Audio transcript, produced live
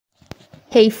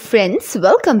Hey friends,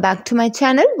 welcome back to my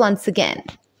channel once again.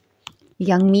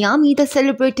 Young Miami, the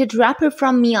celebrated rapper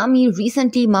from Miami,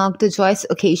 recently marked the joyous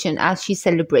occasion as she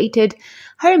celebrated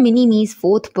her mini-me's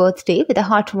 4th birthday with a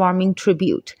heartwarming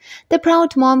tribute. The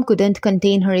proud mom couldn't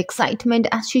contain her excitement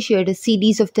as she shared a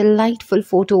series of delightful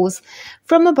photos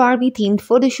from a Barbie-themed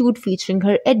photoshoot featuring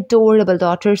her adorable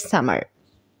daughter Summer.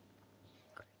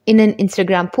 In an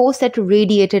Instagram post that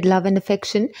radiated love and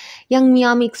affection, young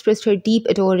Miami expressed her deep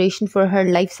adoration for her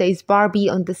life-size Barbie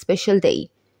on this special day.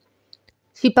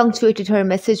 She punctuated her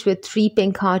message with 3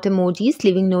 pink heart emojis,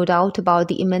 leaving no doubt about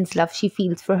the immense love she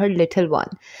feels for her little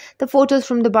one. The photos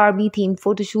from the Barbie-themed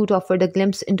photoshoot offered a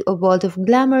glimpse into a world of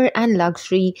glamour and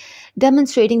luxury,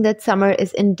 demonstrating that Summer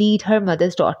is indeed her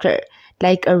mother's daughter.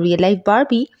 Like a real-life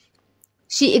Barbie,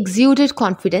 she exuded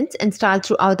confidence and style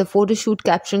throughout the photoshoot,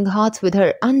 capturing hearts with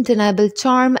her undeniable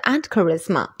charm and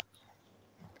charisma.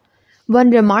 One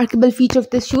remarkable feature of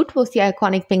the shoot was the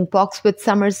iconic pink box with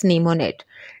Summer's name on it,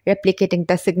 replicating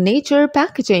the signature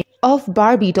packaging of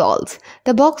Barbie dolls.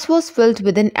 The box was filled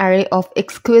with an array of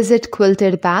exquisite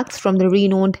quilted bags from the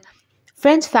renowned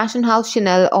French fashion house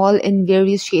Chanel, all in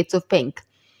various shades of pink.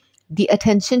 The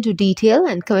attention to detail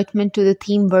and commitment to the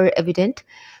theme were evident,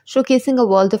 showcasing a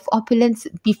world of opulence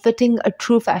befitting a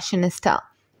true fashionista.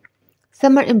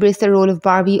 Summer embraced the role of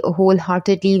Barbie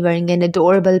wholeheartedly, wearing an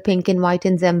adorable pink and white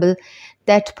ensemble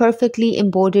that perfectly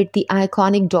embodied the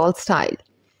iconic doll style.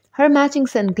 Her matching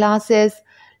sunglasses,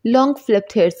 long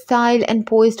flipped hairstyle, and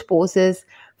poised poses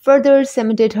further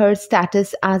cemented her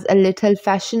status as a little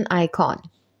fashion icon.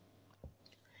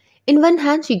 In one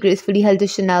hand, she gracefully held a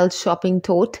Chanel shopping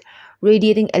tote,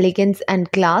 radiating elegance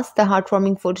and class. The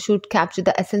heartwarming photoshoot captured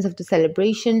the essence of the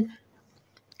celebration,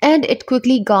 and it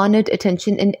quickly garnered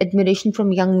attention and admiration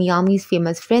from Young Miami's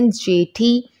famous friends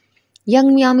JT.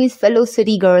 Young Miami's fellow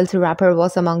City Girls rapper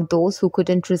was among those who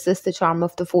couldn't resist the charm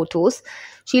of the photos.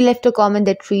 She left a comment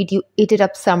that read, "You ate it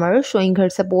up, Summer," showing her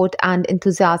support and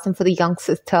enthusiasm for the young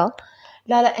sister.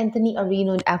 Lala Anthony, a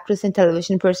renowned actress and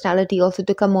television personality, also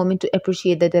took a moment to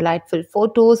appreciate the delightful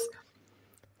photos.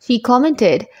 She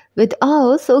commented with,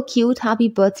 "Oh, so cute, happy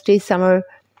birthday, Summer,"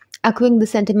 echoing the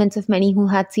sentiments of many who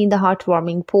had seen the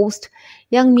heartwarming post.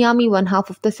 Young Miami, one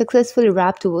half of the successful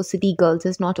rap duo City Girls,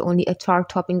 is not only a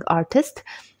chart-topping artist,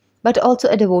 but also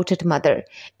a devoted mother.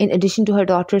 In addition to her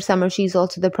daughter Summer, she is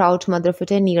also the proud mother of a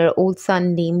 10-year-old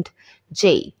son named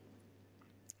Jay.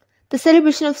 The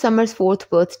celebration of Summer's 4th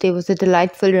birthday was a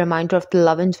delightful reminder of the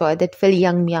love and joy that fill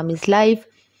young Miami's life.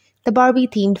 The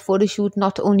Barbie-themed photoshoot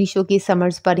not only showcased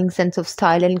Summer's budding sense of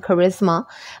style and charisma,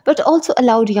 but also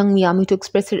allowed young Miami to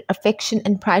express her affection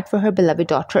and pride for her beloved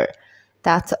daughter.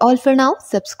 That's all for now.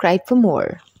 Subscribe for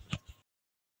more.